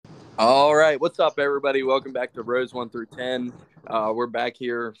All right, what's up, everybody? Welcome back to Rows 1 through 10. We're back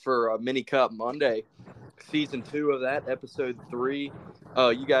here for a Mini Cup Monday, season 2 of that, episode 3.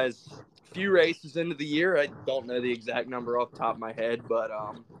 You guys, few races into the year. I don't know the exact number off the top of my head, but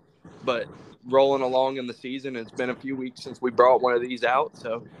rolling along in the season. It's been a few weeks since we brought one of these out,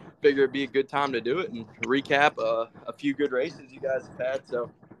 so figure it'd be a good time to do it and recap a few good races you guys have had.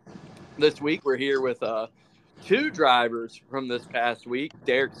 So this week we're here with two drivers from this past week.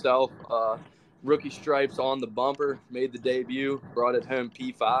 Derek Self, rookie stripes on the bumper, made the debut, brought it home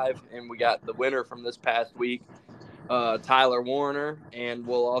P5, and we got the winner from this past week, Tyler Warriner, and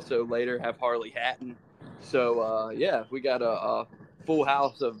we'll also later have Harley Hatten. So, yeah, we got a full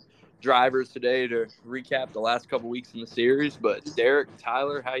house of drivers today to recap the last couple weeks in the series. But Derek,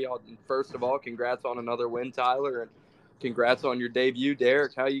 Tyler, how y'all? First of all, congrats on another win, Tyler, and congrats on your debut,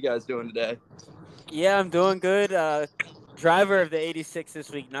 Derek. How you guys doing today? Yeah, I'm doing good. Driver of the 86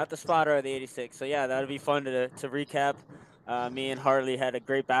 this week, not the spotter of the 86. So yeah, that'll be fun to recap. Me and Harley had a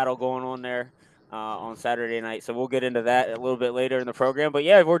great battle going on there on Saturday night. So we'll get into that a little bit later in the program. But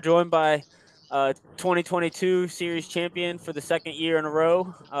yeah, we're joined by 2022 series champion for the second year in a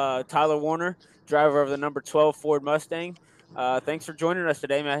row, Tyler Warner, driver of the number 12 Ford Mustang. Thanks for joining us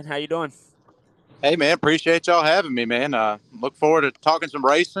today, man. How you doing? Hey, man, appreciate y'all having me, man. Look forward to talking some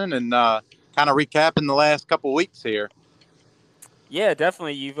racing and kind of recapping the last couple weeks here. Yeah,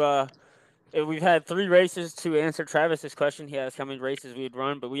 definitely. We've had three races to answer Travis's question. He asked how many races we'd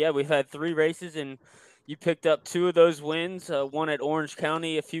run, but we've had three races, and you picked up two of those wins. One at Orange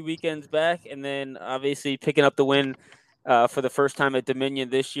County a few weekends back, and then obviously picking up the win for the first time at Dominion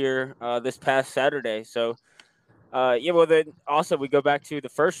this year, this past Saturday. So, well, then also we go back to the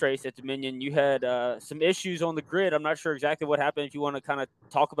first race at Dominion. You had some issues on the grid. I'm not sure exactly what happened. If you want to kind of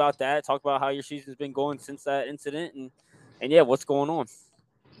talk about that, talk about how your season's been going since that incident, and yeah, what's going on.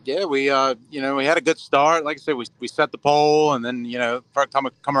 Yeah, we had a good start. Like I said, we set the pole, and then first time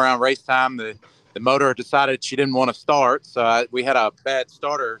we come around race time, the motor decided she didn't want to start, so we had a bad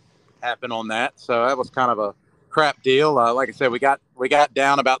starter happen on that. So that was kind of a crap deal. Like I said, we got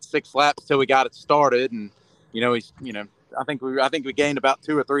down about 6 laps till we got it started, and he's I think we gained about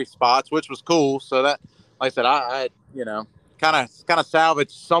 2 or 3 spots, which was cool. So that, like I said, I kind of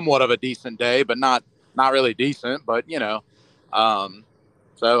salvaged somewhat of a decent day, but not really decent, but um,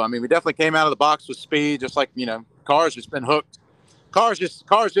 so I mean, we definitely came out of the box with speed, just like cars just been hooked. Cars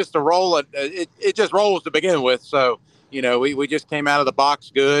just a roll. It just rolls to begin with. So we just came out of the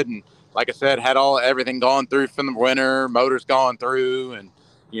box good, and like I said, had everything gone through from the winter, motors gone through, and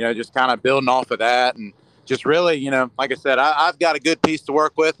just kind of building off of that, and just really like I said, I've got a good piece to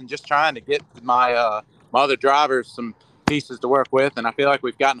work with, and just trying to get my other drivers some pieces to work with, and I feel like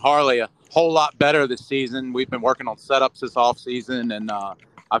we've gotten Harley a whole lot better this season. We've been working on setups this off season, and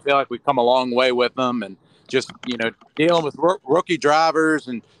I feel like we've come a long way with them, and just dealing with rookie drivers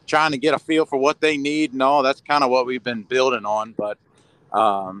and trying to get a feel for what they need and all. That's kind of what we've been building on. But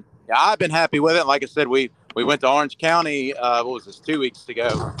yeah, I've been happy with it. Like I said, we went to Orange County. What was this? 2 weeks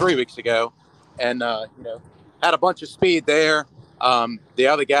ago, 3 weeks ago, and had a bunch of speed there. The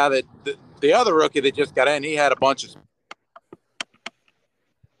other guy the other rookie that just got in, he had a bunch of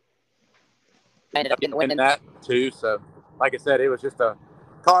ended up getting winning that too. So, like I said, it was just a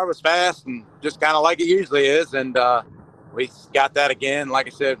car was fast and just kind of like it usually is, and we got that again. Like I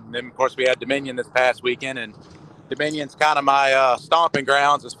said, and then of course we had Dominion this past weekend, and Dominion's kind of my stomping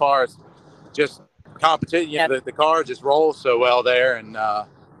grounds as far as just competition. The cars just roll so well there, and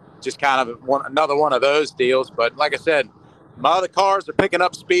just kind of another one of those deals. But like I said, my other cars are picking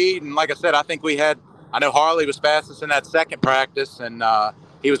up speed, and like I said, I know Harley was fastest in that second practice, and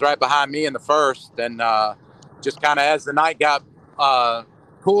he was right behind me in the first, and just kind of as the night got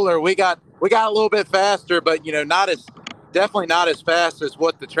cooler, we got a little bit faster, but definitely not as fast as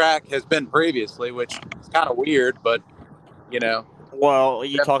what the track has been previously, which is kind of weird, but you know Well,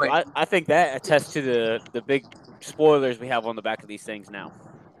 you talk. definitely. I think that attests to the big spoilers we have on the back of these things now.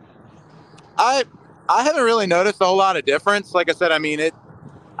 I I haven't really noticed a whole lot of difference. Like I said, I mean it.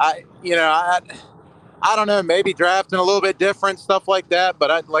 I you know I don't know, maybe drafting a little bit different stuff like that,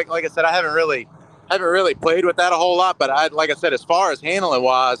 but like I said, I haven't really played with that a whole lot. But like I said, as far as handling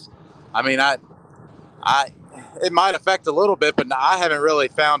wise, I mean I it might affect a little bit, but I haven't really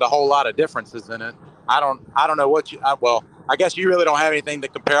found a whole lot of differences in it. I don't know what well, I guess you really don't have anything to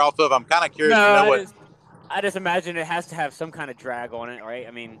compare off of. I'm kind of No, curious to know what. I just imagine it has to have some kind of drag on it, right?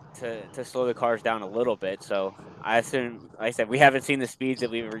 I mean, to slow the cars down a little bit. So I assume, like I said, we haven't seen the speeds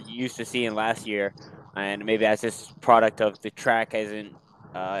that we were used to seeing last year, and maybe that's just product of the track hasn't.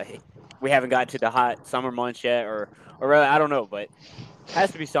 Uh, we haven't gotten to the hot summer months yet, or really, I don't know, but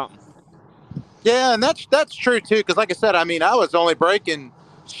has to be something. Yeah, and that's true too. Because like I said, I mean, I was only breaking.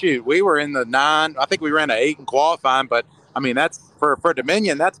 Shoot, we were in the 9. I think we ran an 8 in qualifying, but I mean, that's for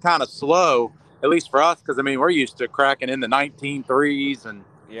Dominion. That's kind of slow, at least for us. Because I mean, we're used to cracking in the 19 threes and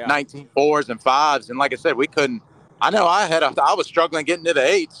Yeah. 19 fours and fives, and like I said, we couldn't. I know I was struggling getting to the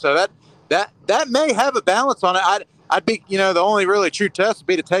 8, so that may have a balance on it. I'd be, the only really true test would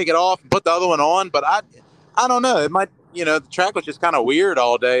be to take it off and put the other one on, but I don't know. It might, the track was just kind of weird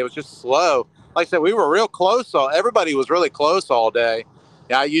all day. It was just slow. Like I said, we were real close. Everybody was really close all day.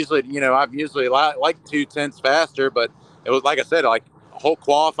 Yeah, I've usually like 2/10 faster, but it was, like I said, like whole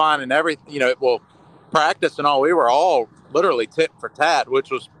qualifying and everything, practice and all, we were all literally tit for tat, which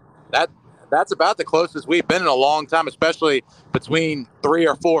was that's about the closest we've been in a long time, especially between 3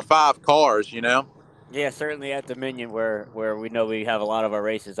 or 4 or 5 cars. Yeah, certainly at Dominion, where we know we have a lot of our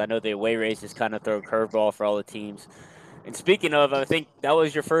races. I know the away races kind of throw a curveball for all the teams. And speaking of, I think that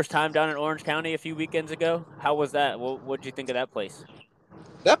was your first time down in Orange County a few weekends ago. How was that? What did you think of that place?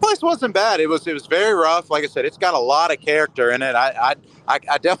 That place wasn't bad. It was very rough. Like I said, it's got a lot of character in it. I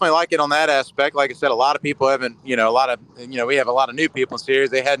definitely like it on that aspect. Like I said, a lot of people haven't, we have a lot of new people in series.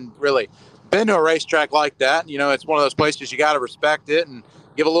 They hadn't really been to a racetrack like that. It's one of those places you got to respect it and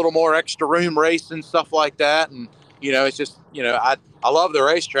give a little more extra room racing, stuff like that. And, it's just, I love the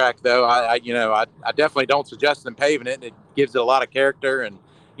racetrack though. I definitely don't suggest them paving it. It gives it a lot of character, and,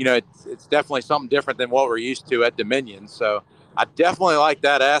 it's definitely something different than what we're used to at Dominion. So I definitely like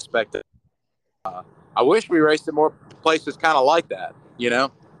that aspect. I wish we raced at more places kind of like that.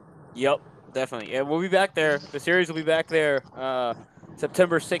 Yep, definitely. Yeah, we'll be back there. The series will be back there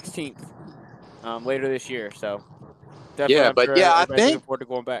September 16th, later this year. So definitely, Yeah, I'm but sure yeah, everybody's looking forward to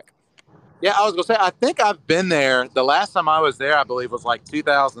going back. Yeah, I was gonna say, I think I've been there. The last time I was there, I believe, was like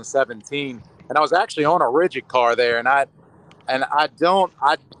 2017, and I was actually on a rigid car there, and I don't,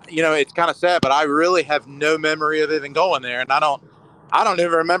 it's kind of sad, but I really have no memory of even going there, and I don't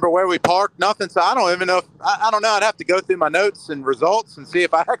even remember where we parked, nothing. So I don't even know if I don't know. I'd have to go through my notes and results and see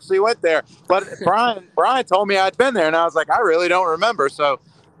if I actually went there. But Brian told me I'd been there, and I was like, I really don't remember. So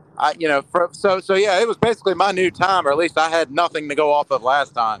so yeah, it was basically my new time, or at least I had nothing to go off of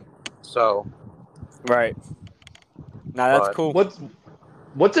last time. So Right. Now that's but cool.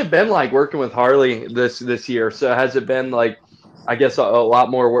 What's it been like working with Harley this year? So has it been like, I guess, a lot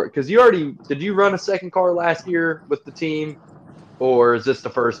more work? Because did you run a second car last year with the team, or is this the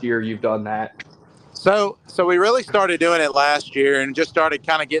first year you've done that? So we really started doing it last year and just started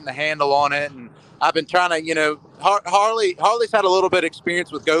kind of getting the handle on it. And I've been trying to, Harley's had a little bit of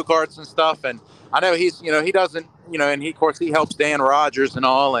experience with go-karts and stuff. And I know he doesn't, and of course he helps Dan Rogers and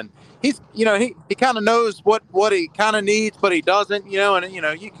all. And he's, he kind of knows what he kind of needs, but he doesn't,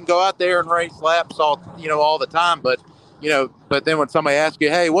 and, you can go out there and race laps all the time. But then when somebody asks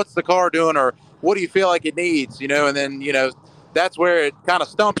you, hey, what's the car doing? Or what do you feel like it needs? And then, that's where it kind of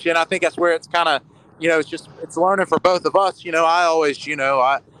stumps you. And I think that's where it's kind of, it's learning for both of us. I always,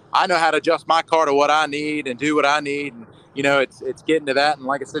 I know how to adjust my car to what I need and do what I need. And, it's getting to that. And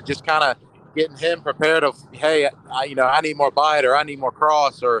like I said, just kind of getting him prepared of, hey, I need more bite, or I need more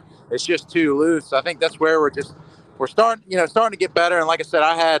cross, or it's just too loose. I think that's where we're starting to get better. And like I said,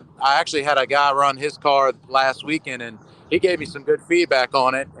 I actually had a guy run his car last weekend, and he gave me some good feedback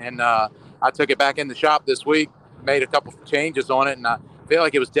on it. And I took it back in the shop this week, made a couple changes on it, and I feel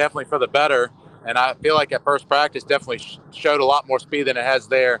like it was definitely for the better. And I feel like at first practice definitely showed a lot more speed than it has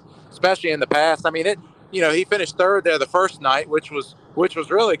there, especially in the past. I mean, he finished third there the first night, which was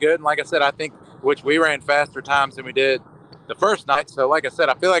really good. And like I said, I think which we ran faster times than we did the first night. So like I said,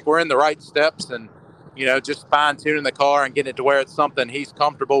 I feel like we're in the right steps, and, just fine tuning the car and getting it to where it's something he's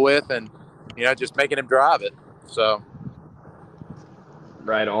comfortable with, and, just making him drive it. So.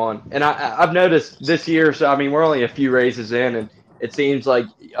 Right on. And I've noticed this year, so I mean, we're only a few races in, and it seems like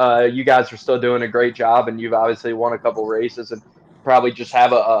you guys are still doing a great job, and you've obviously won a couple races and probably just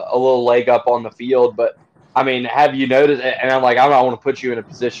have a little leg up on the field. But I mean, have you noticed, and I'm like, I don't want to put you in a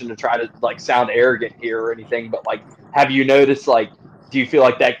position to try to like sound arrogant here or anything, but like, have you noticed, like, do you feel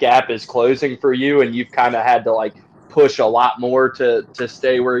like that gap is closing for you, and you've kind of had to like push a lot more to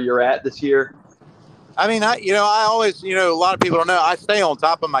stay where you're at this year? I mean, I always, a lot of people don't know, I stay on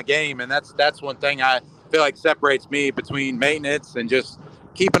top of my game, and that's one thing I feel like separates me between maintenance and just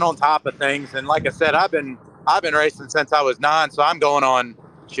keeping on top of things. And like I said, I've been racing since I was 9, so I'm going on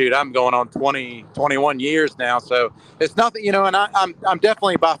 20, 21 years now. So it's nothing, and I'm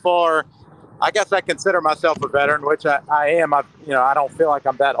definitely by far, I guess I consider myself a veteran, which I am. I don't feel like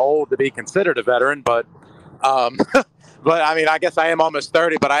I'm that old to be considered a veteran, but But I mean, I guess I am almost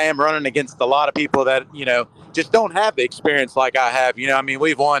 30, but I am running against a lot of people that, just don't have the experience like I have. I mean,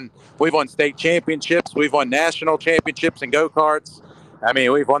 we've won state championships. We've won national championships in go-karts. I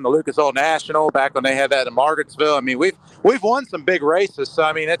mean, we've won the Lucas Oil National back when they had that in Margarettsville. I mean, we've won some big races. So,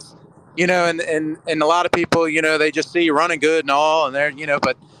 I mean, it's, and a lot of people, they just see you running good and all, and they're,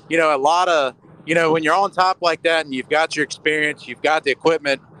 but, a lot of, when you're on top like that and you've got your experience, you've got the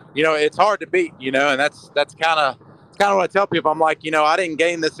equipment, it's hard to beat, and that's kind of what I tell people. I'm like, I didn't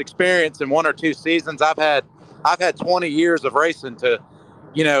gain this experience in 1 or 2 seasons. I've had 20 years of racing to,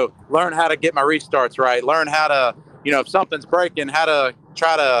 learn how to get my restarts right, learn how to, if something's breaking, how to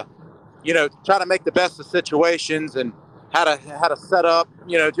try to make the best of situations, and how to set up,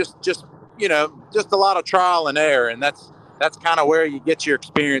 just a lot of trial and error. And that's kind of where you get your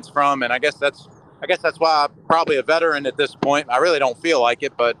experience from. And I guess that's why I'm probably a veteran at this point. I really don't feel like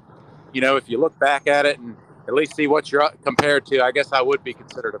it, but if you look back at it and at least see what you're compared to, I guess I would be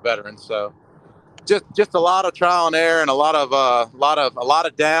considered a veteran. So just a lot of trial and error, and a lot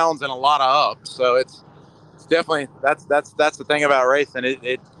of downs and a lot of ups. So it's definitely, that's the thing about racing.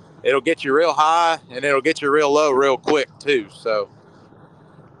 It'll get you real high and it'll get you real low real quick too. So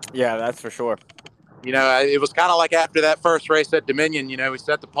yeah, that's for sure. It was kind of like after that first race at Dominion. We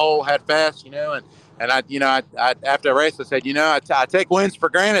set the pole, had fast, and I after the race I said, I take wins for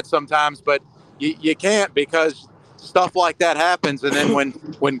granted sometimes, but you can't, because stuff like that happens. And then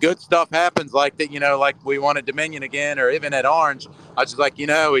when good stuff happens like that, like we won at Dominion again, or even at Orange, I was just like,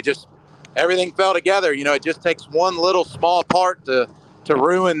 everything fell together. It just takes one little small part to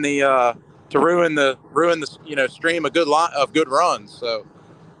ruin the stream of good runs. So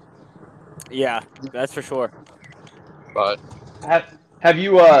yeah, that's for sure. But have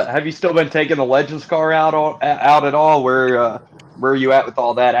you still been taking the Legends car out at all? Where are you at with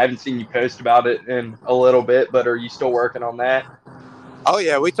all that? I haven't seen you post about it in a little bit, but are you still working on that? Oh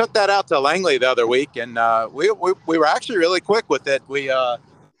yeah, we took that out to Langley the other week, and we were actually really quick with it.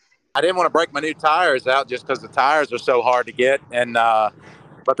 I didn't want to break my new tires out just because the tires are so hard to get, and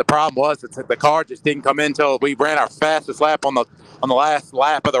but the problem was that the car just didn't come in until we ran our fastest lap on the last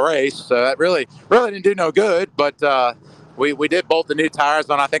lap of the race. So that really didn't do no good. But we did bolt the new tires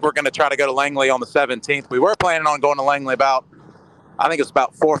on. I think we're going to try to go to Langley on the 17th. We were planning on going to Langley I think it's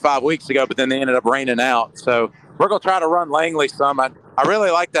about 4 or 5 weeks ago, but then they ended up raining out. So we're going to try to run Langley some. I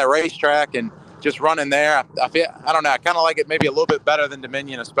really like that racetrack, and just running there, I don't know, I kind of like it maybe a little bit better than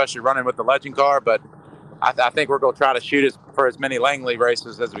Dominion, especially running with the Legend car. But I think we're going to try to shoot for as many Langley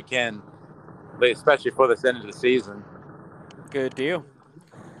races as we can, especially for this end of the season. Good deal.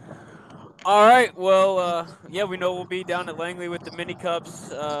 All right. Well, yeah, we know we'll be down at Langley with the mini cups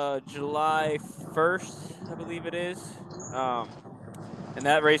July 1st, I believe it is. And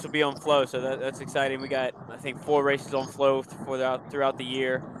that race will be on Flow, so that's exciting. We got, I think, 4 races on Flow throughout the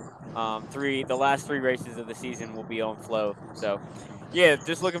year. The last 3 races of the season will be on Flow. So, yeah,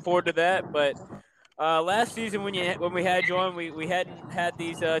 just looking forward to that. But last season when we had you on, we hadn't had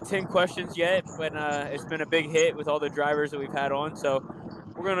these 10 questions yet, but it's been a big hit with all the drivers that we've had on. So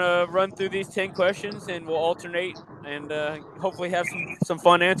we're gonna run through these 10 questions, and we'll alternate, and hopefully have some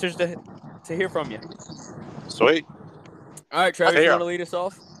fun answers to hear from you. Sweet. All right, Travis, you want to lead us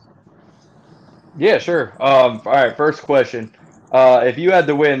off? Yeah, sure. All right, first question. If you had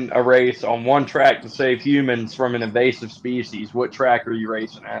to win a race on one track to save humans from an invasive species, what track are you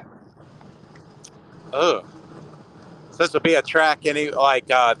racing at? Oh, so this would be a track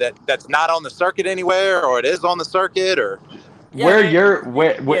that's not on the circuit anywhere, or it is on the circuit, or Yeah,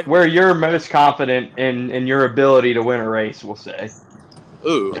 where you're most confident in your ability to win a race, we'll say.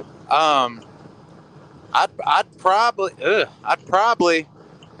 Ooh, I'd probably,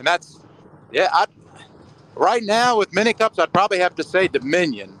 and that's, yeah, right now with mini cups, I'd probably have to say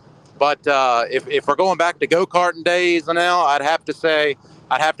Dominion. But if we're going back to go-karting days now, I'd have to say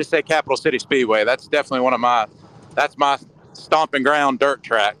Capital City Speedway. That's definitely that's my stomping ground dirt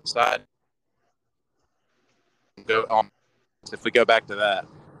track. So I'd go on if we go back to that.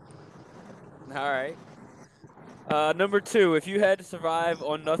 All right. Number 2, if you had to survive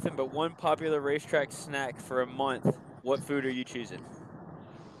on nothing but one popular racetrack snack for a month, what food are you choosing?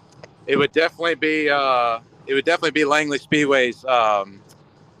 It would definitely be Langley Speedway's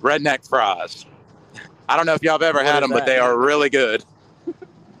redneck fries. I don't know if y'all have ever had them, but they are really good.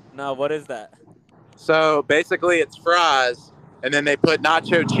 No, what is that? So basically, it's fries, and then they put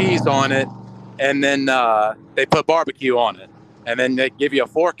nacho cheese on it, and then they put barbecue on it, and then they give you a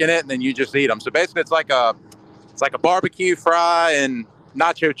fork in it, and then you just eat them. So basically, it's like a barbecue fry and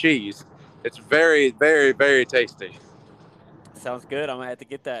nacho cheese. It's very, very, very tasty. Sounds good. I'm gonna have to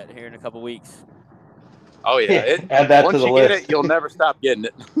get that here in a couple weeks. Oh yeah, Add that once to the you list. get it, you'll never stop getting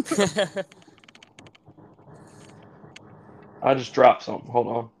it. I just dropped something. Hold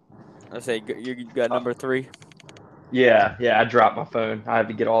on. I say you got number 3. Yeah, I dropped my phone. I have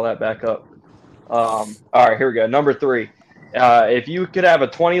to get all that back up. All right, here we go. Number 3. If you could have a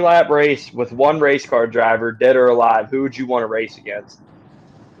 20-lap race with one race car driver, dead or alive, who would you want to race against?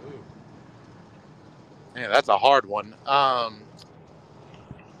 Man, that's a hard one. I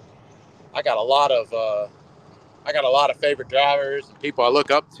got a lot of favorite drivers and people I look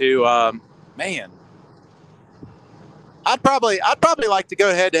up to. Man, I'd probably like to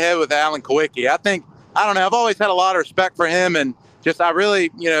go head to head with Alan Kawicki. I don't know. I've always had a lot of respect for him, and I really,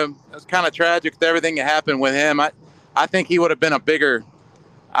 it's kind of tragic with everything that happened with him. I think he would have been a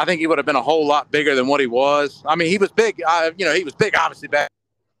whole lot bigger than what he was. I mean, he was big. He was big, obviously, back.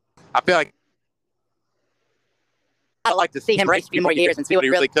 I feel like I'd like to see him race a few more years and see what he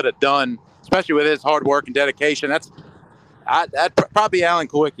really could have done, especially with his hard work and dedication. That'd probably be Alan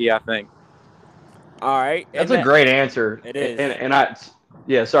Kawicki, I think. All right. That's a great answer. It is.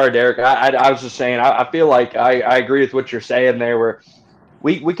 Yeah, sorry, Derek. I was just saying, I feel like I agree with what you're saying there, where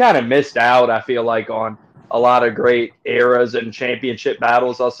we kind of missed out, I feel like, on a lot of great eras and championship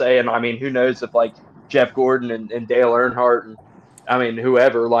battles, I'll say. And I mean, who knows if like Jeff Gordon and Dale Earnhardt and I mean,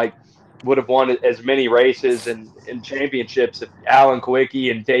 whoever like would have won as many races and championships if Alan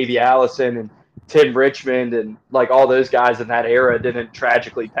Kawicki and Davey Allison and Tim Richmond and like all those guys in that era didn't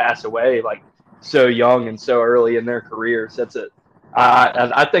tragically pass away like so young and so early in their careers.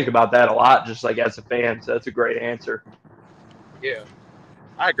 I think about that a lot, just like as a fan. So that's a great answer. Yeah,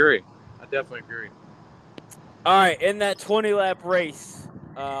 I agree. I definitely agree. All right, in that 20-lap race,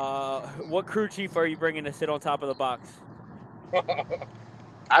 what crew chief are you bringing to sit on top of the box?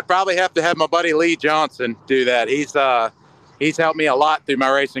 I'd probably have to have my buddy Lee Johnson do that. He's helped me a lot through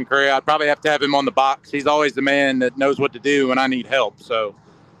my racing career. I'd probably have to have him on the box. He's always the man that knows what to do when I need help. So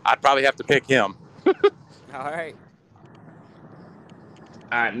I'd probably have to pick him. All right.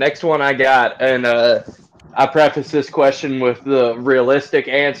 All right, next one I got, and I preface this question with the realistic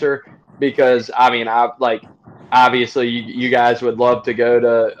answer because I mean, obviously you guys would love to go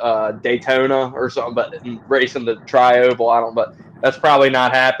to Daytona or something, but race in the Tri-Oval. But that's probably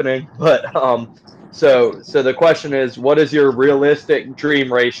not happening. But so the question is, what is your realistic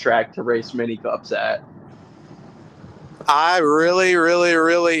dream racetrack to race mini cups at? I really, really,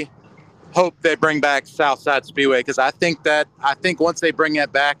 really hope they bring back Southside Speedway because I think once they bring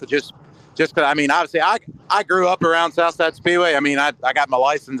that back, just because I mean, obviously I grew up around Southside Speedway. I mean, I got my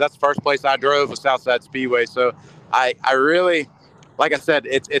license. That's the first place I drove was Southside Speedway. So I really, like I said,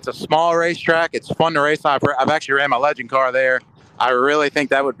 it's a small racetrack. It's fun to race. I've actually ran my legend car there. I really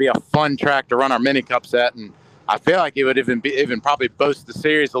think that would be a fun track to run our mini cups at, and I feel like it would even probably boast the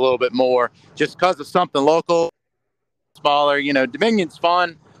series a little bit more just because of something local, smaller. Dominion's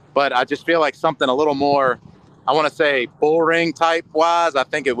fun, but I just feel like something a little more, I want to say bull ring type wise. I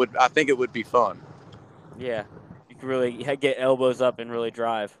think it would be fun. Yeah, you can really get elbows up and really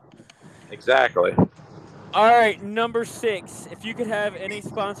drive. Exactly. All right, number 6. If you could have any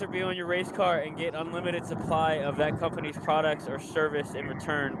sponsor be on your race car and get unlimited supply of that company's products or service in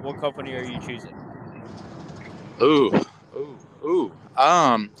return, what company are you choosing? Ooh.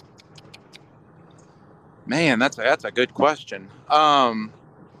 Man, that's a good question.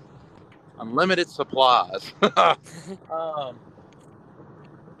 Unlimited supplies. I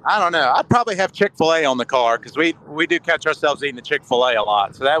don't know. I'd probably have Chick-fil-A on the car because we do catch ourselves eating the Chick-fil-A a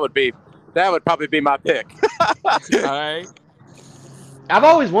lot. So that would probably be my pick. All right. I've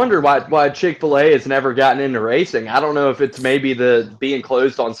always wondered why Chick-fil-A has never gotten into racing. I don't know if it's maybe the being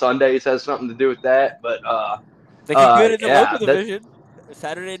closed on Sundays has something to do with that, but they get good in the local division.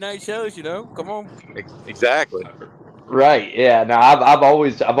 Saturday night shows, come on. Exactly. Right. Yeah. Now I've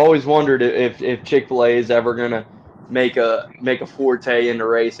always wondered if Chick-fil-A is ever gonna make a forte into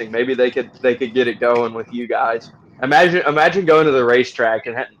racing. Maybe they could get it going with you guys. Imagine going to the racetrack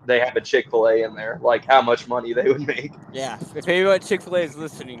and they have a Chick-fil-A in there. Like how much money they would make. Yeah. If anybody at Chick-fil-A is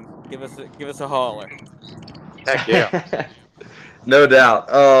listening, give us a holler. Heck yeah. No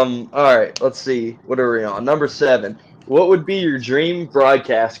doubt. All right. Let's see. What are we on? Number 7. What would be your dream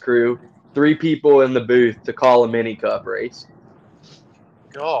broadcast crew? 3 people in the booth to call a mini cup race.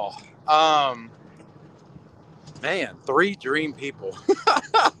 Oh, man, 3 dream people.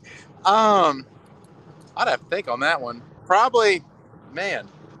 I'd have to think on that one. Probably, man.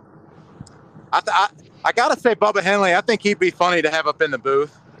 I gotta say Bubba Henley. I think he'd be funny to have up in the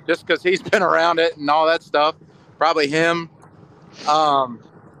booth, just because he's been around it and all that stuff. Probably him. He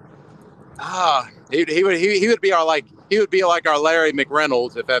would be like our Larry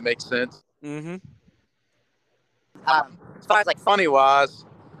McReynolds, if that makes sense. Mm-hmm. As far as like funny wise,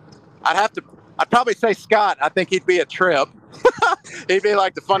 I'd probably say Scott. I think he'd be a trip. He'd be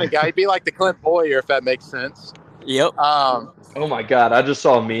like the funny guy. He'd be like the Clint Boyer, if that makes sense. Yep. Oh my God! I just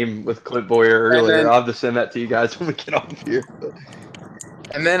saw a meme with Clint Boyer earlier. I'll have to send that to you guys when we get off here.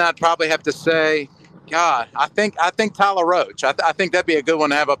 And then I'd probably have to say, God, I think Tyler Roach. I think that'd be a good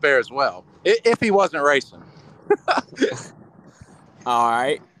one to have up there as well, if he wasn't racing. All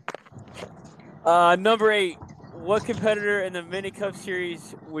right. Number 8. What competitor in the Mini Cup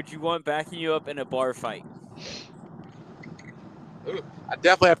Series would you want backing you up in a bar fight? I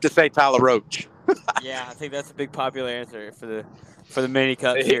definitely have to say Tyler Roach. Yeah, I think that's a big popular answer for the Mini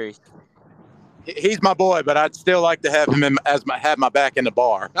Cup Series. He's my boy, but I'd still like to have him have my back in the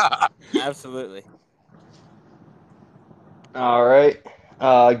bar. Absolutely. All right.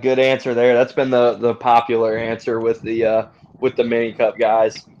 Good answer there. That's been the popular answer with the Mini Cup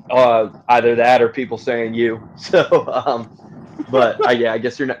guys. Either that or people saying you. So, but yeah, I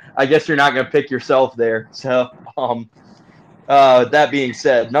guess you're not going to pick yourself there. So, that being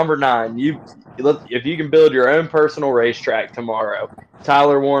said, number 9, if you can build your own personal racetrack tomorrow,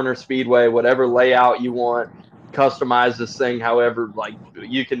 Tyler Warner Speedway, whatever layout you want, customize this thing however, like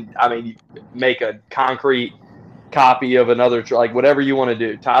you can. I mean, make a concrete copy of another, like whatever you want to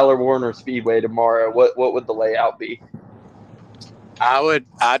do. Tyler Warner Speedway tomorrow. What would the layout be?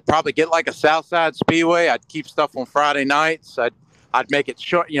 I'd probably get like a Southside Speedway. I'd keep stuff on Friday nights. I'd make it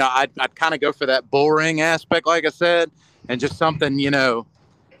short. I'd kind of go for that bull ring aspect, like I said, and just something,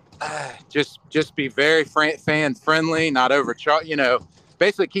 just be very fan friendly, not overcharge.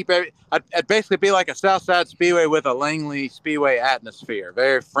 Basically I'd basically be like a Southside Speedway with a Langley Speedway atmosphere.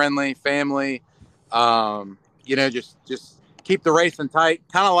 Very friendly, family. Just keep the racing tight.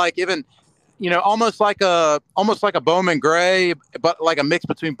 Kind of like even. Almost like a Bowman Gray, but like a mix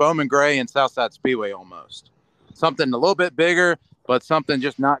between Bowman Gray and Southside Speedway almost. Something a little bit bigger, but something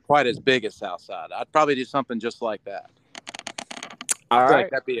just not quite as big as Southside. I'd probably do something just like that. I feel like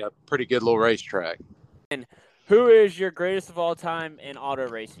that'd be a pretty good little racetrack. And who is your greatest of all time in auto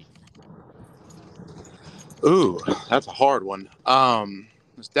racing? Ooh, that's a hard one.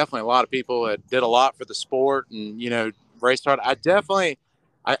 There's definitely a lot of people that did a lot for the sport and, raced hard.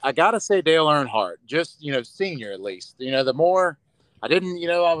 I gotta say Dale Earnhardt, just senior at least. The more I didn't,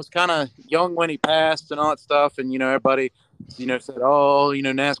 I was kind of young when he passed and all that stuff, and everybody, said, oh,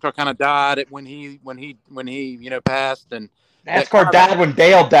 NASCAR kind of died when he passed, and NASCAR died when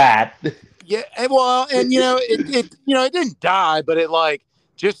Dale died. Yeah, well, and it didn't die, but it like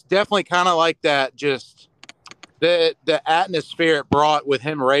just definitely kind of like that, just the atmosphere it brought with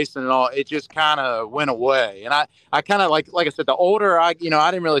him racing and all, it just kind of went away. And I kind of like I said, the older I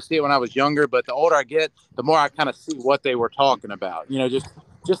didn't really see it when I was younger, but the older I get, the more I kind of see what they were talking about.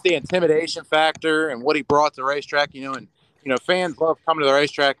 Just the intimidation factor and what he brought to the racetrack. And fans love coming to the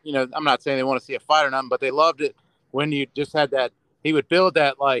racetrack. I'm not saying they want to see a fight or nothing, but they loved it when you just had that. He would build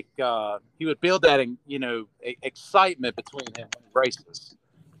that excitement between him and races,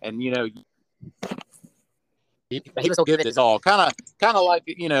 and he would still give it his all. Kind of like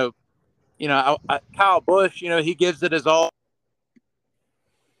Kyle Busch. He gives it his all.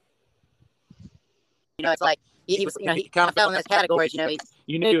 It's like he was. He kind of fell in those categories.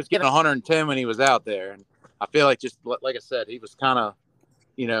 He was getting 110 when he was out there, and I feel like just like I said, he was kind of,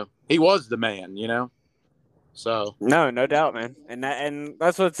 he was the man. So no doubt, man, and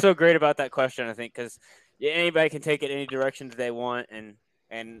that's what's so great about that question. I think because anybody can take it any direction that they want, and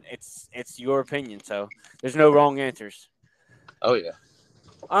it's your opinion. So there's no wrong answers. Oh yeah.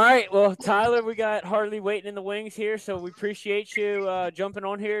 All right, well, Tyler, we got Harley waiting in the wings here, so we appreciate you jumping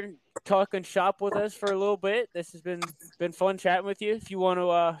on here and talking shop with us for a little bit. This has been fun chatting with you. If you want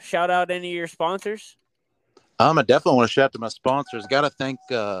to shout out any of your sponsors. I definitely want to shout out to my sponsors. Got to thank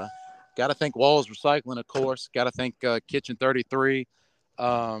Walls Recycling, of course. Got to thank Kitchen 33.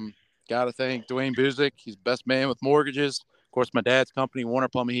 Got to thank Dwayne Buzik. He's the best man with mortgages. Of course, my dad's company, Warner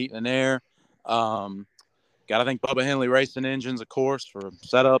Plumbing, Heating and Air. Got to thank Bubba Henley Racing Engines, of course, for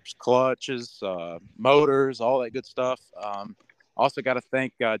setups, clutches, motors, all that good stuff. Also got to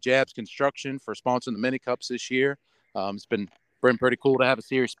thank Jabs Construction for sponsoring the Mini Cups this year. It's been pretty cool to have a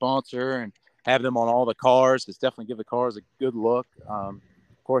series sponsor and have them on all the cars. It's definitely give the cars a good look. Of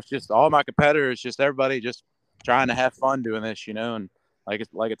course, just all my competitors, just everybody just trying to have fun doing this, and like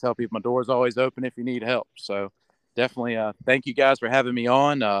I tell people, my door's always open if you need help. So definitely thank you guys for having me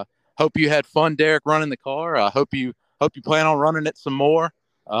on. Hope you had fun, Derek, running the car. I hope you plan on running it some more.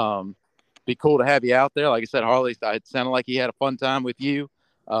 Be cool to have you out there. Like I said, Harley, it sounded like he had a fun time with you.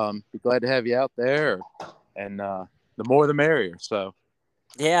 Be glad to have you out there. And the more the merrier. So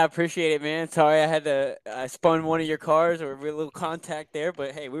Yeah, I appreciate it, man. Sorry I spun one of your cars or a little contact there,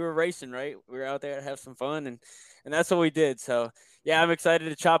 but hey, we were racing, right? We were out there to have some fun, and that's what we did. So yeah, I'm excited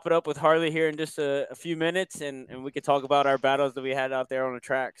to chop it up with Harley here in just a few minutes, and we could talk about our battles that we had out there on the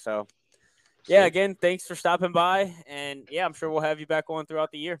track. So yeah, Sweet. again, thanks for stopping by, and yeah, I'm sure we'll have you back on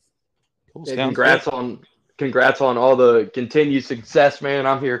throughout the year. Cool. Yeah, Sounds good. congrats on all the continued success, man.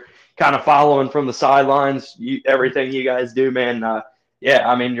 I'm here kind of following from the sidelines. Everything you guys do, man. Yeah,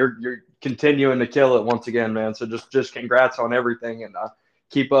 I mean you're continuing to kill it once again, man. So just congrats on everything, and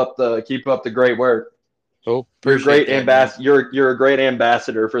keep up the great work. Cool. You're a Appreciate great that, man. you're a great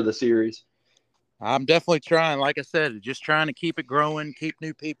ambassador for the series. I'm definitely trying. Like I said, just trying to keep it growing, keep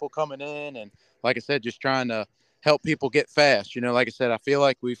new people coming in, and like I said, just trying to help people get fast. Like I said, I feel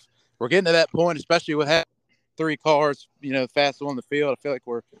like we're getting to that point, especially with having 3 cars, fastest on the field. I feel like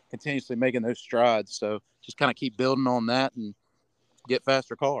we're continuously making those strides. So just kind of keep building on that and get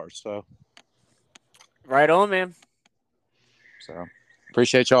faster cars. Right on, man. So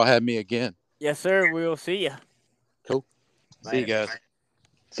appreciate y'all having me again. Yes, sir. We will see you. Cool. See you guys.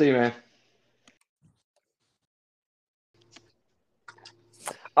 See you, man.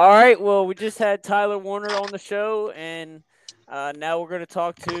 All right. Well, we just had Tyler Warner on the show, and now we're going to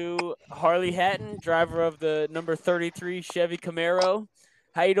talk to Harley Hatten, driver of the number 33 Chevy Camaro.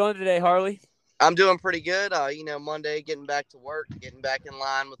 How you doing today, Harley? I'm doing pretty good. Monday, getting back to work, getting back in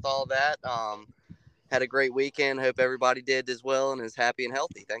line with all that. Had a great weekend. Hope everybody did as well and is happy and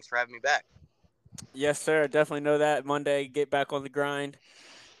healthy. Thanks for having me back. Yes, sir. I definitely know that Monday, get back on the grind.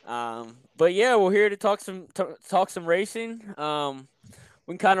 But yeah, we're here to talk some racing.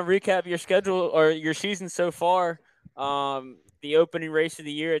 We can kind of recap your schedule or your season so far. The opening race of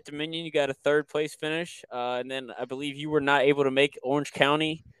the year at Dominion, you got a third place finish, and then I believe you were not able to make Orange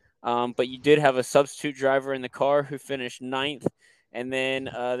County, but you did have a substitute driver in the car who finished ninth, and then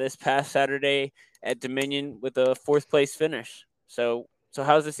this past Saturday at Dominion with a fourth place finish. So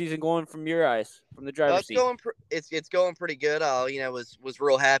how's the season going from your eyes, from the driver's seat? It's going pretty good. Was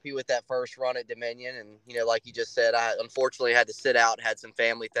real happy with that first run at Dominion, and like you just said, I unfortunately had to sit out. Had some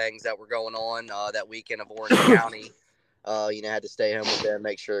family things that were going on that weekend of Orange County. Had to stay home with them,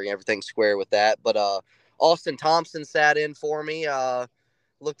 make sure everything's square with that. But Austin Thompson sat in for me.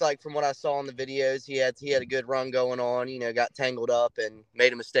 Looked like from what I saw in the videos, he had a good run going on. Got tangled up and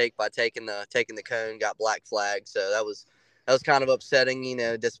made a mistake by taking the cone, got black flag. So that was kind of upsetting,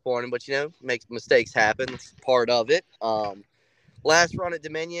 disappointing, but mistakes happen. It's part of it. Last run at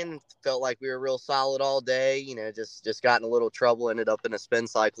Dominion, felt like we were real solid all day. Just got in a little trouble, ended up in a spin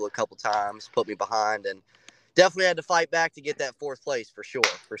cycle a couple times, put me behind, and definitely had to fight back to get that fourth place for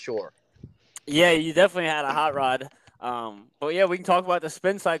sure. Yeah, you definitely had a hot rod. But yeah, we can talk about the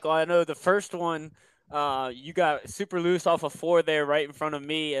spin cycle. I know the first one, you got super loose off of 4 there right in front of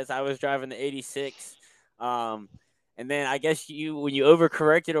me as I was driving the 86. And then I guess when you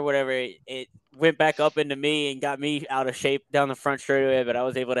overcorrected or whatever, it went back up into me and got me out of shape down the front straightaway, but I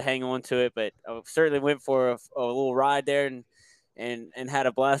was able to hang on to it. But I certainly went for a little ride there and had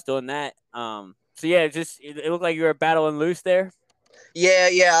a blast doing that. So yeah, it looked like you were battling loose there.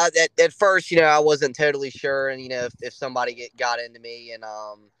 Yeah. At first, I wasn't totally sure, and if somebody got into me, and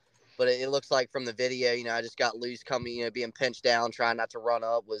but it looks like from the video, I just got loose coming, being pinched down, trying not to run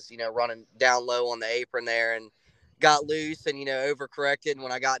up, was running down low on the apron there, and got loose and overcorrected. And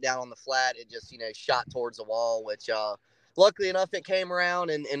when I got down on the flat, it just shot towards the wall, which luckily enough it came around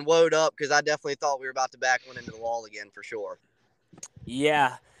and woed up, because I definitely thought we were about to back one into the wall again for sure.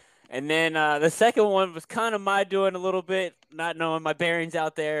 Yeah. And then the second one was kind of my doing a little bit, not knowing my bearings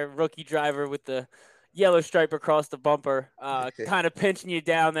out there. Rookie driver with the yellow stripe across the bumper, kind of pinching you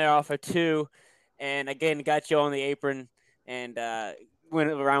down there off of 2. And again, got you on the apron and went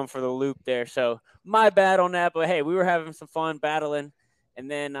around for the loop there. So my bad on that. But hey, we were having some fun battling. And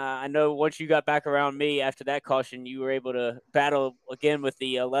then I know once you got back around me after that caution, you were able to battle again with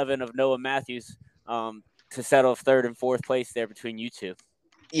the 11 of Noah Matthews to settle third and fourth place there between you two.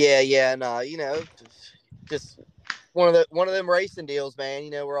 Yeah, and just one of them racing deals,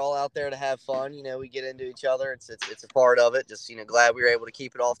 man. We're all out there to have fun. We get into each other. It's a part of it. Just glad we were able to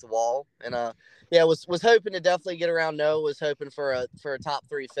keep it off the wall. And was hoping to definitely get around. Noah was hoping for a top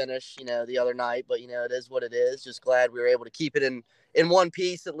 3 finish, the other night. But it is what it is. Just glad we were able to keep it in one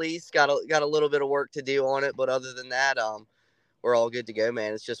piece at least. Got a little bit of work to do on it, but other than that, we're all good to go,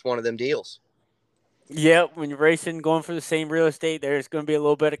 man. It's just one of them deals. Yeah, when you're racing, going for the same real estate, there's going to be a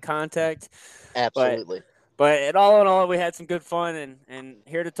little bit of contact. Absolutely. But all in all, we had some good fun and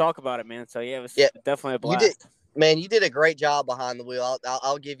here to talk about it, man. So yeah, it was definitely a blast. Man, you did a great job behind the wheel.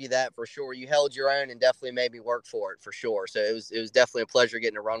 I'll give you that for sure. You held your own and definitely made me work for it for sure. So it was definitely a pleasure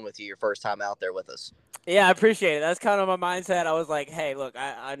getting to run with you your first time out there with us. Yeah, I appreciate it. That's kind of my mindset. I was like, hey, look,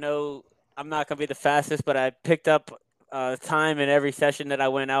 I know I'm not going to be the fastest, but I picked up time in every session that I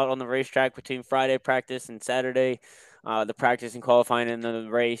went out on the racetrack between Friday practice and Saturday, the practice and qualifying and then the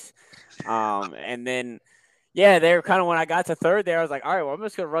race. And then, yeah, they were kind of when I got to third there, I was like, all right, well, I'm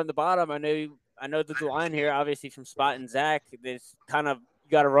just going to run the bottom. I know the line here, obviously from Spot and Zach. There's kind of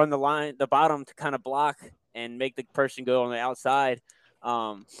you got to run the bottom to kind of block and make the person go on the outside.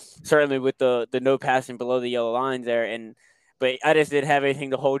 Certainly with the no passing below the yellow lines there, but I just didn't have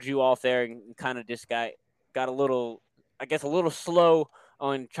anything to hold you off there, and kind of just got a little, I guess, a little slow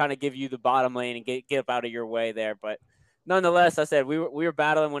on trying to give you the bottom lane and get up out of your way there, but. Nonetheless, I said we were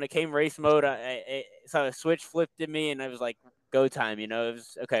battling when it came race mode. So a switch flipped in me, and I was like, "Go time!" It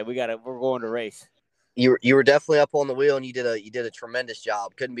was okay. We're going to race. You were definitely up on the wheel, and you did a tremendous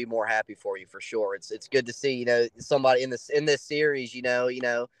job. Couldn't be more happy for you for sure. It's good to see somebody in this series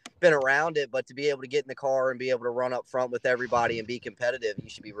been around it, but to be able to get in the car and be able to run up front with everybody and be competitive, you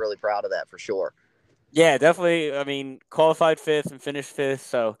should be really proud of that for sure. Yeah, definitely. I mean, qualified fifth and finished fifth,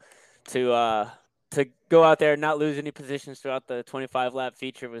 so to go out there and not lose any positions throughout the 25 lap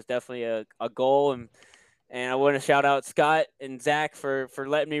feature was definitely a goal. And I want to shout out Scott and Zach for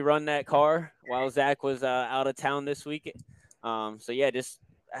letting me run that car while Zach was out of town this week. So yeah,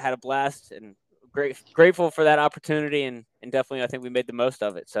 I had a blast and grateful for that opportunity and definitely I think we made the most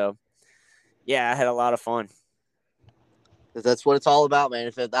of it. So yeah, I had a lot of fun. That's what it's all about,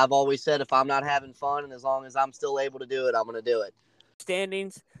 man. I've always said, if I'm not having fun and as long as I'm still able to do it, I'm going to do it.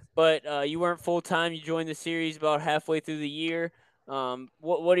 Standings, but you weren't full time. You joined the series about halfway through the year.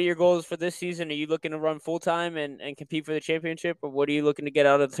 What are your goals for this season? Are you looking to run full time and compete for the championship, or what are you looking to get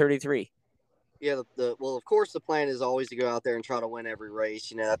out of the 33? Yeah, well, of course, the plan is always to go out there and try to win every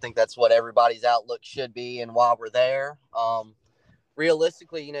race. I think that's what everybody's outlook should be. And while we're there,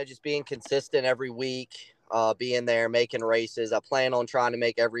 realistically, just being consistent every week, being there, making races. I plan on trying to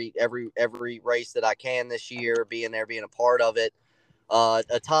make every race that I can this year, being there, being a part of it.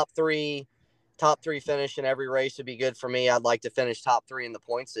 A top three finish in every race would be good for me. I'd like to finish top 3 in the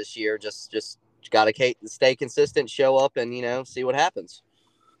points this year. Just got to stay consistent, show up, and see what happens.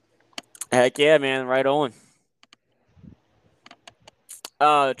 Heck yeah, man! Right on.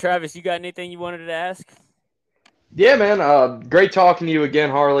 Travis, you got anything you wanted to ask? Yeah, man. Great talking to you again,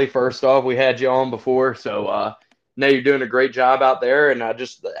 Harley. First off, we had you on before, so know you're doing a great job out there. And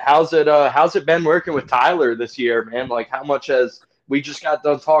how's it been working with Tyler this year, man? Like, how much has we just got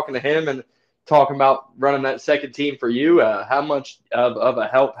done talking to him and talking about running that second team for you? How much of a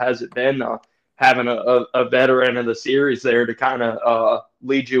help has it been having a veteran in the series there to kind of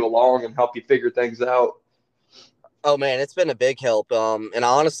lead you along and help you figure things out? Oh man, it's been a big help. And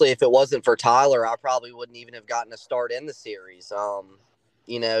honestly, if it wasn't for Tyler, I probably wouldn't even have gotten a start in the series.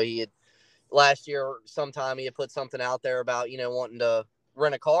 He had last year sometime he had put something out there about wanting to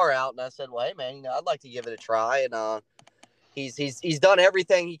rent a car out, and I said, well, hey man, I'd like to give it a try. And he's done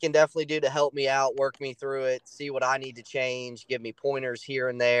everything he can definitely do to help me out, work me through it, see what I need to change, give me pointers here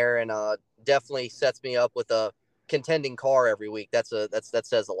and there, and definitely sets me up with a contending car every week. That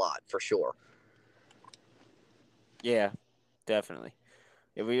says a lot for sure. Yeah, definitely.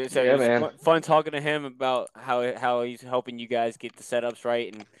 It was fun talking to him about how he's helping you guys get the setups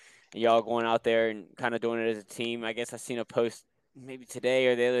right and y'all going out there and kind of doing it as a team. I guess I seen a post maybe today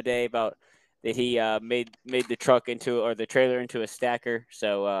or the other day about that he made the truck or the trailer into a stacker.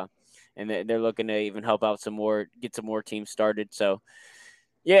 So and they're looking to even help out get some more teams started. So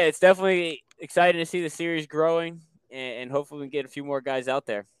yeah, it's definitely exciting to see the series growing and hopefully we can get a few more guys out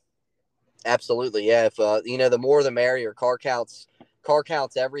there. Absolutely, yeah. If the more the merrier. Car counts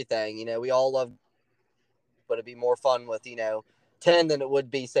everything. We all love, but it'd be more fun with 10 than it would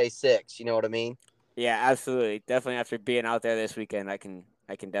be say 6. You know what I mean? Yeah, absolutely. Definitely after being out there this weekend, I can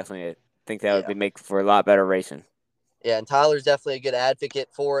definitely think that would make for a lot better racing. Yeah, and Tyler's definitely a good advocate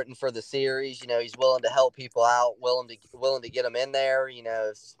for it and for the series. He's willing to help people out, willing to get them in there.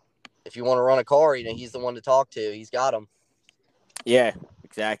 If you want to run a car, he's the one to talk to. He's got them. Yeah,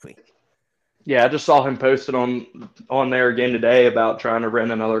 exactly. Yeah, I just saw him posted on there again today about trying to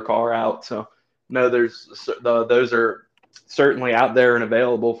rent another car out. So no, those are certainly out there and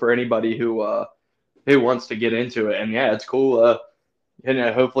available for anybody who wants to get into it. And yeah, it's cool.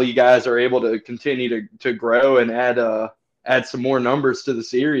 Hopefully you guys are able to continue to grow and add some more numbers to the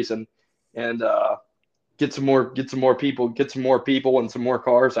series and get some more people and some more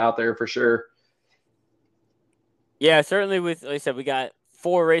cars out there for sure. Yeah, certainly. Like I said, we got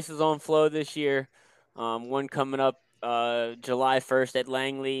 4 races on flow this year. One coming up July 1st at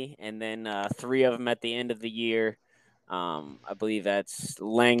Langley, and then 3 of them at the end of the year. I believe that's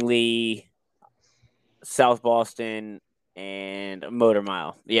Langley, South Boston, and Motor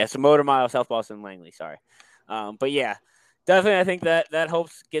Mile. Yeah, so Motor Mile, South Boston, Langley. Sorry, but yeah, definitely I think that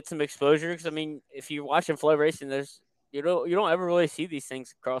helps get some exposure because I mean, if you're watching flow racing, there's you don't ever really see these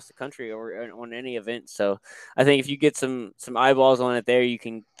things across the country or on any event. So I think if you get some eyeballs on it there, you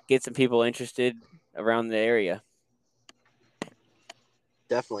can get some people interested around the area.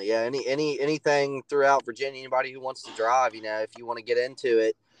 Definitely, yeah. Anything throughout Virginia, anybody who wants to drive, if you want to get into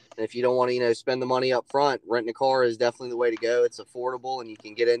it, and if you don't want to, spend the money up front, renting a car is definitely the way to go. It's affordable, and you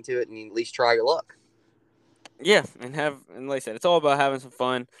can get into it and you at least try your luck. Yeah, and like I said, it's all about having some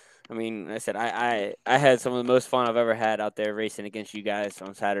fun. I mean, like I said I had some of the most fun I've ever had out there racing against you guys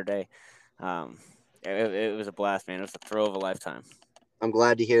on Saturday. Um, it was a blast, man. It was the thrill of a lifetime. I'm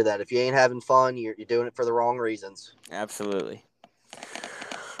glad to hear that. If you ain't having fun, you're doing it for the wrong reasons. Absolutely.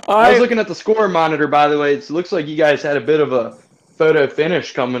 I was looking at the score monitor, by the way. It looks like you guys had a bit of a photo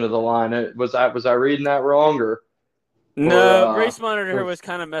finish coming to the line. Was I reading that wrong or? No, race monitor was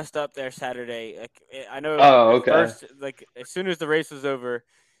kind of messed up there Saturday. I know. Oh, at okay. first, as soon as the race was over,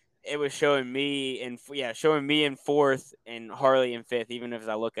 it was showing me in fourth and Harley in fifth. Even if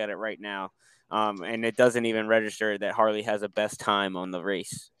I look at it right now, and it doesn't even register that Harley has a best time on the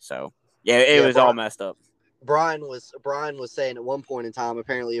race. So yeah, it was all messed up. Brian was saying at one point in time,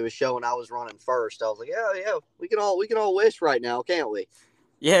 apparently it was showing I was running first. I was like, yeah, we can all wish right now, can't we?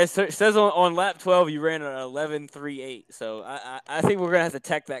 Yeah, so it says on lap 12 you ran an 11.38. So I think we're gonna have to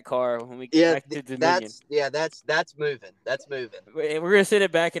tech that car when we get back to Dominion. That's moving. That's moving. We're gonna sit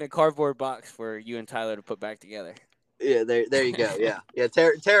it back in a cardboard box for you and Tyler to put back together. Yeah, there you go. Yeah.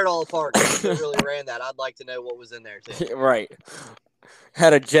 Tear it all apart. If it really ran that, I'd like to know what was in there too. Right.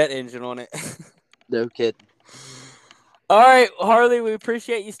 Had a jet engine on it. No kidding. All right, Harley, we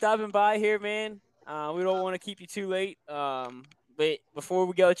appreciate you stopping by here, man. We don't want to keep you too late. But before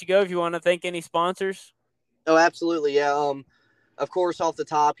we let you go, if you want to thank any sponsors. Oh, absolutely. Yeah. Of course, off the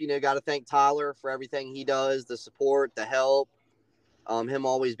top, got to thank Tyler for everything he does, the support, the help. Him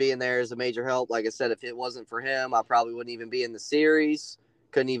always being there is a major help. Like I said, if it wasn't for him, I probably wouldn't even be in the series.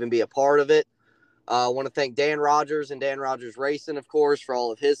 Couldn't even be a part of it. I want to thank Dan Rogers and Dan Rogers Racing, of course, for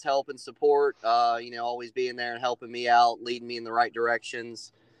all of his help and support. Always being there and helping me out, leading me in the right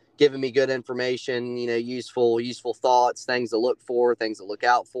directions, giving me good information, useful thoughts, things to look for, things to look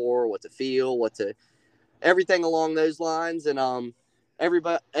out for, what to feel, everything along those lines. And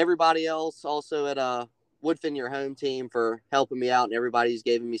everybody else also at Woodfin, your home team, for helping me out, and everybody's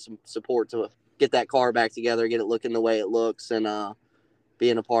giving me some support to get that car back together, get it looking the way it looks, and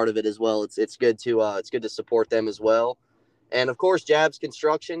being a part of it as well. It's good to support them as well. And of course, Jabs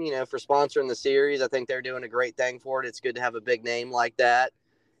Construction, for sponsoring the series. I think they're doing a great thing for it. It's good to have a big name like that.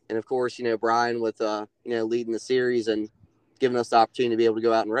 And of course, Brian with leading the series and giving us the opportunity to be able to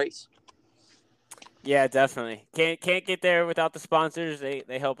go out and race. Yeah, definitely. Can't get there without the sponsors.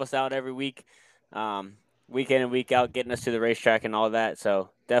 They help us out every week, week in and week out, getting us to the racetrack and all that.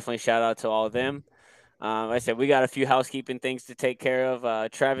 So definitely shout out to all of them. Like I said, we got a few housekeeping things to take care of.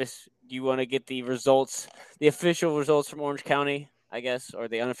 Travis, do you want to get the results, the official results from Orange County, I guess, or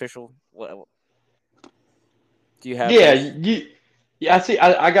the unofficial? What do you have? Yeah, I see.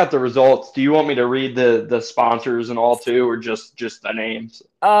 I got the results. Do you want me to read the sponsors and all too, or just the names?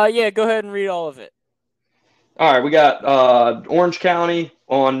 Yeah, go ahead and read all of it. All right, we got Orange County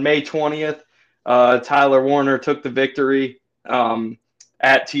on May 20th. Tyler Warner took the victory.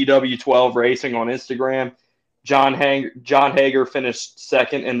 At TW12 Racing on Instagram. John Hager finished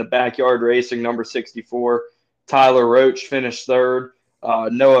second in the Backyard Racing, number 64. Tyler Roach finished third.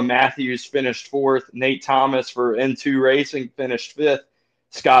 Noah Matthews finished fourth. Nate Thomas for N2 Racing finished fifth.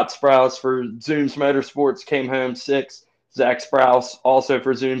 Scott Sprouse for Zooms Motorsports came home sixth. Zach Sprouse, also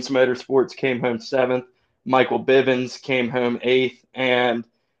for Zooms Motorsports, came home seventh. Michael Bivens came home eighth. And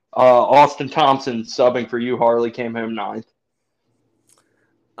Austin Thompson, subbing for you, Harley, came home ninth.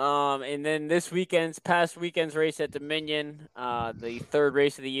 And then past weekend's race at Dominion, the third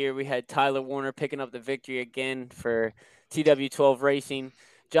race of the year, we had Tyler Warner picking up the victory again for TW12 Racing.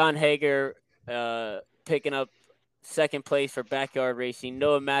 John Hager picking up second place for Backyard Racing.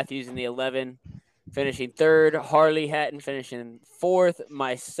 Noah Matthews in the 11, finishing third. Harley Hatten finishing fourth.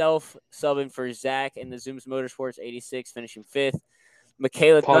 Myself subbing for Zach in the Zooms Motorsports 86, finishing fifth.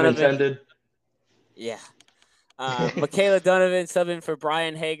 Michaela Pun Donovan. Intended. Yeah. Michaela Donovan subbing for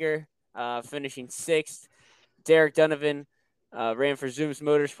Brian Hager, finishing sixth. Derek Donovan ran for Zooms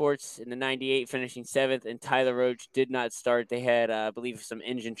Motorsports in the 98, finishing seventh. And Tyler Roach did not start. They had, I believe, some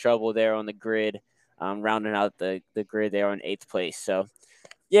engine trouble there on the grid. rounding out the grid there on 8th place. So,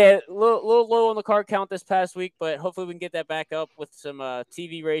 yeah, a little low on the car count this past week, but hopefully we can get that back up with some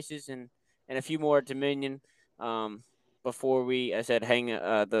TV races and a few more Dominion before we, as I said, hang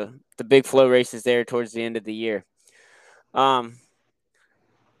the big flow races there towards the end of the year.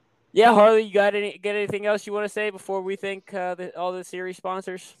 Yeah, Harley, you got anything else you want to say before we thank all the series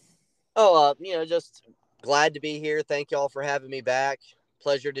sponsors? Oh, just glad to be here. Thank y'all for having me back.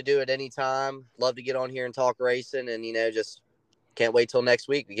 Pleasure to do it anytime. Love to get on here and talk racing, and just can't wait till next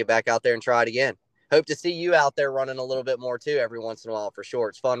week to get back out there and try it again. Hope to see you out there running a little bit more too every once in a while for sure.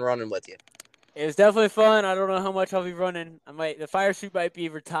 It's fun running with you. It was definitely fun. I don't know how much I'll be running. The fire suit might be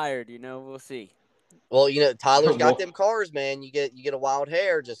retired. We'll see. Well, Tyler's got them cars, man. You get a wild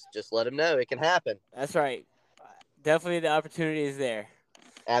hair, just let him know it can happen. That's right. Definitely the opportunity is there.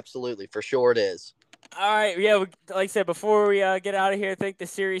 Absolutely, for sure it is. All right, yeah. Like I said, before we get out of here, thank the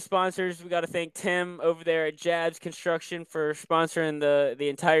series sponsors. We got to thank Tim over there at Jabs Construction for sponsoring the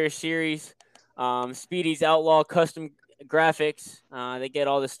entire series. Speedy's Outlaw Custom Graphics. They get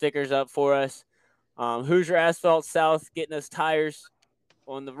all the stickers up for us. Hoosier Asphalt South getting us tires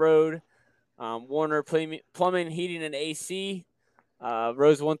on the road. Warriner Plumbing, Heating, and AC.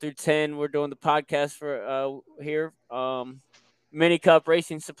 Rows 1 through 10. We're doing the podcast for here. Mini Cup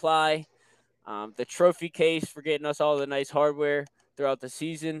Racing Supply. The trophy case for getting us all the nice hardware throughout the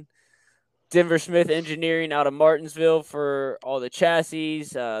season. Denver Smith Engineering out of Martinsville for all the chassis,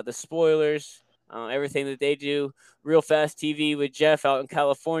 the spoilers, everything that they do. Real Fast TV with Jeff out in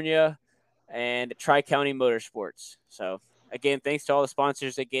California, and Tri-County Motorsports. So, again, thanks to all the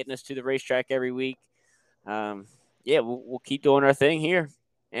sponsors that getting us to the racetrack every week. We'll keep doing our thing here.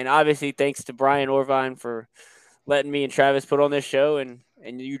 And obviously, thanks to Brian Orvine for letting me and Travis put on this show, and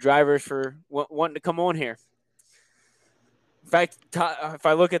you drivers for wanting to come on here. In fact, if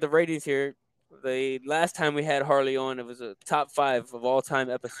I look at the ratings here, the last time we had Harley on, it was a top 5 of all-time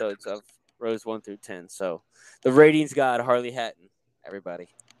episodes of rows 1 through 10. So the ratings god, Harley Hatten, everybody.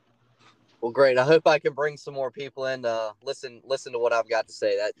 Well, great. I hope I can bring some more people in to listen to what I've got to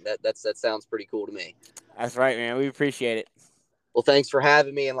say. That sounds pretty cool to me. That's right, man. We appreciate it. Well, thanks for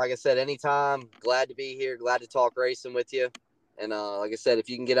having me. And like I said, anytime, glad to be here. Glad to talk racing with you. And like I said, if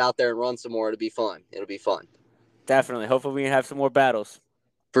you can get out there and run some more, it'll be fun. Definitely. Hopefully we can have some more battles.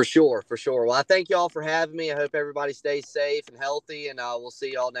 For sure. Well, I thank y'all for having me. I hope everybody stays safe and healthy, and we'll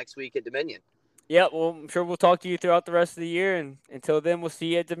see y'all next week at Dominion. Yeah, well, I'm sure we'll talk to you throughout the rest of the year. And until then, we'll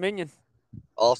see you at Dominion.